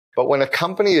But when a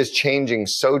company is changing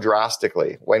so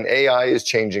drastically, when AI is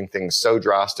changing things so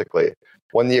drastically,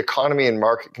 when the economy and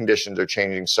market conditions are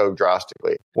changing so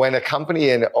drastically, when a company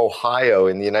in Ohio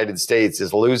in the United States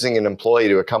is losing an employee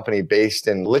to a company based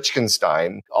in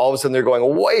Liechtenstein, all of a sudden they're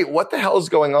going, wait, what the hell is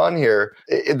going on here?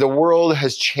 The world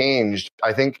has changed.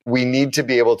 I think we need to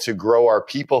be able to grow our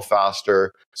people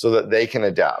faster so that they can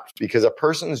adapt, because a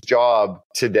person's job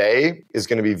today is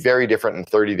going to be very different in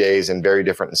 30 days and very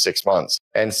different in 6 months.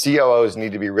 And COOs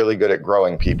need to be really good at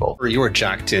growing people. You were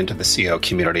jacked into the CEO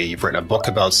community. You've written a book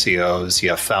about COOs. You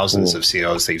have thousands of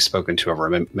COOs that you've spoken to over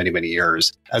many, many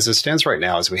years. As it stands right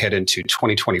now, as we head into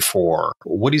 2024,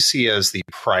 what do you see as the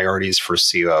priorities for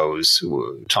COOs?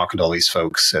 Talking to all these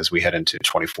folks as we head into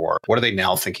 24, what are they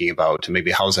now thinking about? And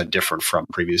maybe how is that different from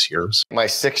previous years? My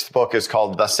 6th book is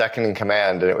called The Second in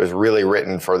Command, and it was really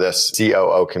written for this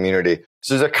COO community.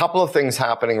 So there's a couple of things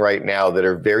happening right now that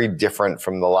are very different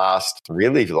from the last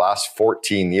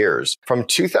 14 years. From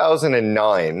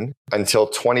 2009 until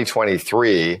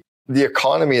 2023, the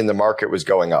economy and the market was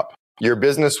going up. Your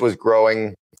business was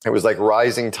growing. It was like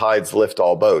rising tides lift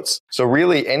all boats. So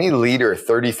really, any leader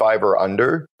 35 or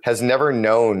under has never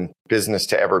known business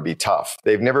to ever be tough.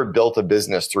 They've never built a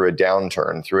business through a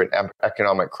downturn, through an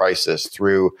economic crisis,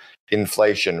 through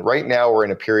inflation. Right now, we're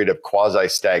in a period of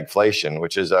quasi-stagflation,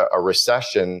 which is a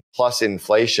recession plus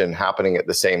inflation happening at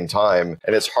the same time.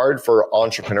 And it's hard for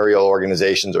entrepreneurial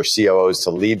organizations or COOs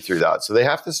to lead through that. So they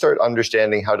have to start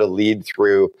understanding how to lead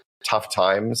through tough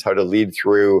times, how to lead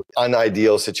through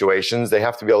unideal situations. They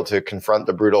have to be able to confront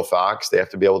the brutal facts. They have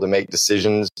to be able to make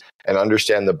decisions and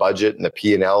understand the budget and the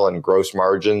P&L and gross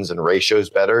margins and ratios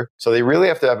better. So they really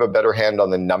have to have a better hand on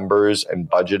the numbers and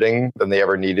budgeting than they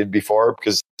ever needed before,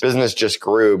 because business just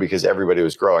grew because everybody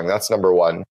was growing. That's number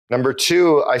one. Number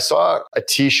two, I saw a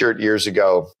t-shirt years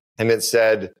ago and it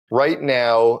said, right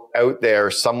now out there,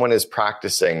 someone is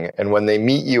practicing, and when they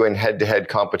meet you in head-to-head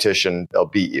competition, they'll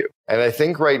beat you. And I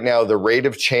think right now, the rate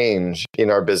of change in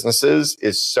our businesses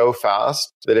is so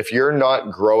fast that if you're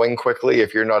not growing quickly,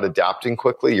 if you're not adapting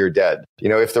quickly, you're dead. You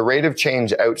know, if the rate of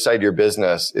change outside your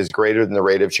business is greater than the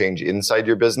rate of change inside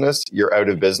your business, you're out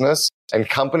of business. And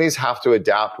companies have to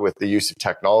adapt with the use of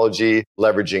technology,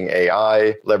 leveraging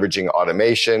AI, leveraging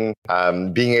automation,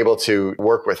 being able to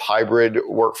work with hybrid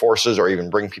workforces or even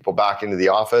bring people back into the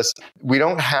office. We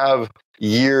don't have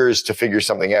years to figure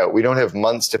something out. We don't have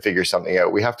months to figure something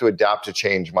out. We have to adapt to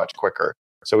change much quicker.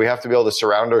 So we have to be able to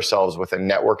surround ourselves with a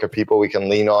network of people we can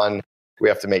lean on. We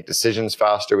have to make decisions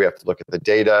faster. We have to look at the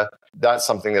data. That's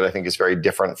something that I think is very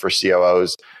different for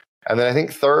COOs. And then I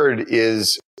think third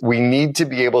is we need to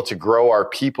be able to grow our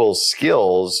people's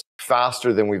skills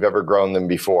faster than we've ever grown them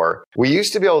before. We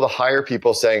used to be able to hire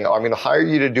people saying, I'm going to hire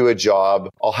you to do a job.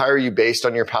 I'll hire you based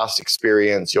on your past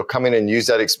experience. You'll come in and use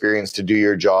that experience to do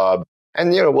your job.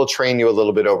 And, we'll train you a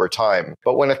little bit over time.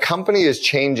 But when a company is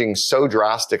changing so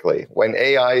drastically, when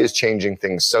AI is changing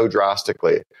things so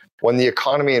drastically, when the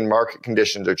economy and market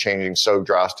conditions are changing so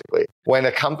drastically, when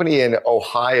a company in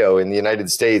Ohio in the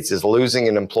United States is losing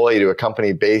an employee to a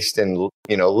company based in,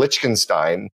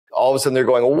 Liechtenstein, all of a sudden they're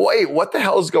going, wait, what the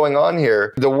hell is going on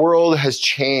here? The world has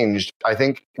changed. I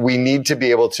think we need to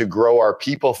be able to grow our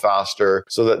people faster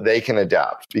so that they can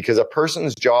adapt, because a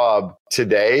person's job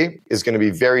today is going to be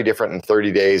very different in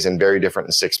 30 days and very different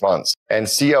in 6 months. And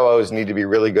COOs need to be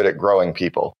really good at growing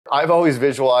people. I've always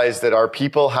visualized that our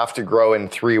people have to grow in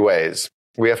 3 ways.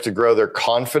 We have to grow their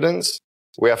confidence,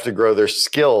 we have to grow their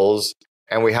skills,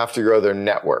 and we have to grow their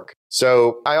network.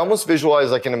 So I almost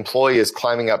visualize like an employee is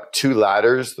climbing up 2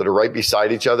 ladders that are right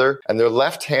beside each other, and their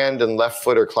left hand and left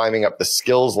foot are climbing up the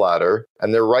skills ladder,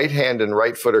 and their right hand and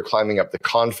right foot are climbing up the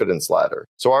confidence ladder.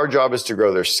 So our job is to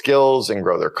grow their skills and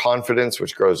grow their confidence,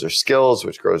 which grows their skills,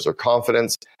 which grows their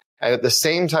confidence. And at the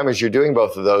same time as you're doing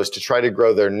both of those, to try to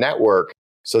grow their network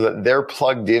so that they're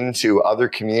plugged into other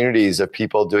communities of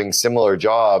people doing similar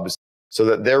jobs so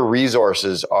that their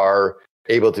resources are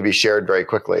able to be shared very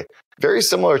quickly. Very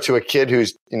similar to a kid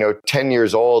who's, 10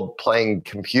 years old playing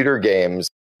computer games.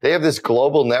 They have this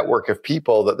global network of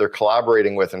people that they're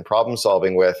collaborating with and problem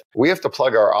solving with. We have to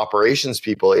plug our operations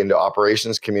people into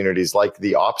operations communities like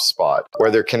the Ops Spot,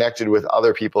 where they're connected with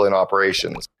other people in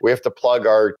operations. We have to plug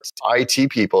our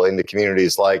IT people into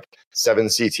communities like 7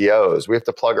 CTOs. We have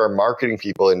to plug our marketing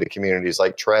people into communities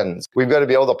like Trends. We've got to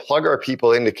be able to plug our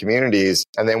people into communities,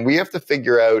 and then we have to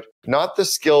figure out not the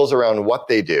skills around what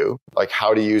they do, like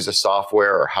how to use a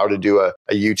software or how to do a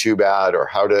YouTube ad or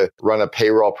how to run a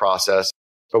payroll process,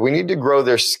 but we need to grow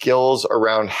their skills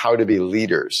around how to be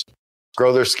leaders,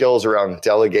 grow their skills around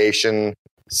delegation,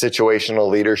 situational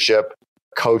leadership,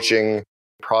 coaching,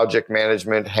 project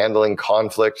management, handling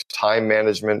conflict, time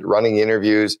management, running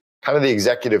interviews, kind of the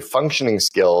executive functioning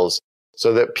skills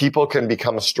so that people can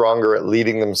become stronger at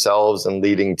leading themselves and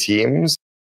leading teams.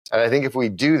 And I think if we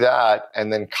do that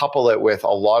and then couple it with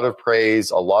a lot of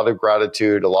praise, a lot of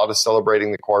gratitude, a lot of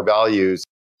celebrating the core values,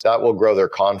 that will grow their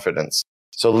confidence.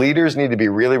 So leaders need to be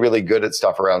really, really good at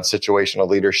stuff around situational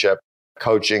leadership,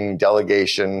 coaching,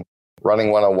 delegation,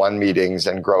 running one-on-one meetings,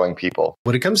 and growing people.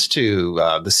 When it comes to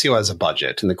the CO as a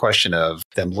budget and the question of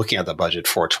them looking at the budget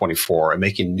for 24 and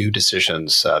making new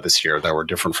decisions this year that were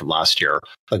different from last year,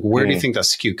 like where do you think that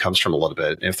skew comes from a little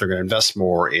bit? And if they're going to invest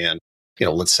more in,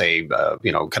 let's say,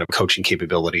 kind of coaching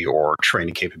capability or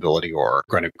training capability or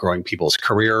growing people's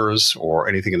careers or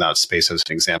anything in that space as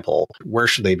an example, where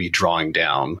should they be drawing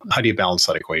down? How do you balance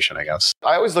that equation, I guess?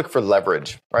 I always look for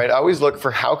leverage, right? I always look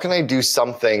for how can I do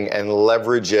something and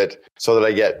leverage it so that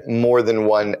I get more than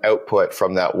one output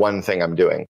from that one thing I'm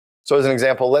doing. So as an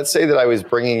example, let's say that I was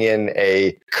bringing in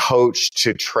a coach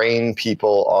to train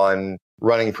people on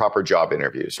running proper job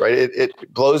interviews, right? It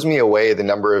blows me away the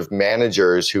number of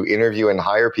managers who interview and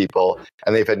hire people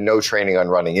and they've had no training on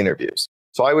running interviews.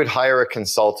 So I would hire a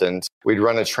consultant. We'd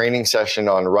run a training session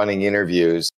on running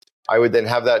interviews. I would then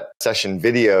have that session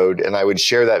videoed and I would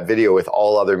share that video with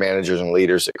all other managers and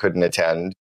leaders that couldn't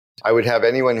attend. I would have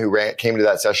anyone who came to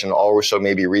that session also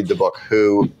maybe read the book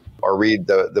Who or read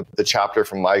the chapter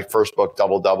from my first book,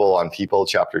 Double Double on People,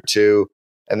 chapter 2.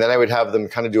 And then I would have them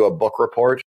kind of do a book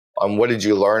report on what did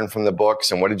you learn from the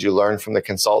books and what did you learn from the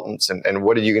consultants and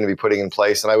what are you going to be putting in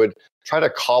place. And I would try to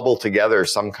cobble together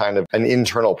some kind of an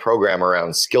internal program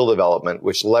around skill development,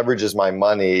 which leverages my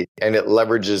money and it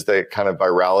leverages the kind of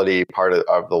virality part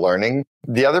of the learning.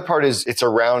 The other part is it's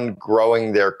around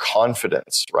growing their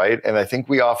confidence, right? And I think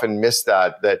we often miss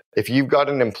that if you've got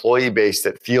an employee base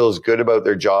that feels good about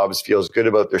their jobs, feels good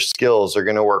about their skills, they're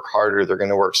going to work harder, they're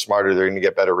going to work smarter, they're going to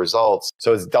get better results.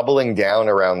 So it's doubling down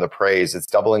around the praise. It's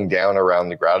doubling down around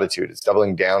the gratitude. It's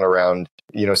doubling down around,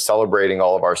 celebrating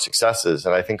all of our successes.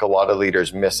 And I think a lot of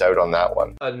leaders miss out on that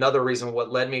one. Another reason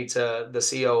what led me to the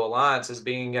COO Alliance is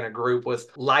being in a group with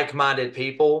like-minded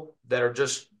people that are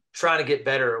just trying to get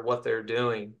better at what they're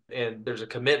doing. And there's a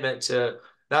commitment to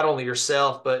not only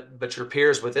yourself, but your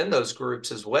peers within those groups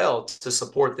as well to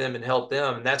support them and help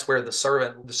them. And that's where the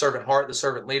servant heart, the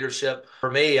servant leadership,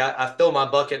 for me, I fill my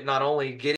bucket not only getting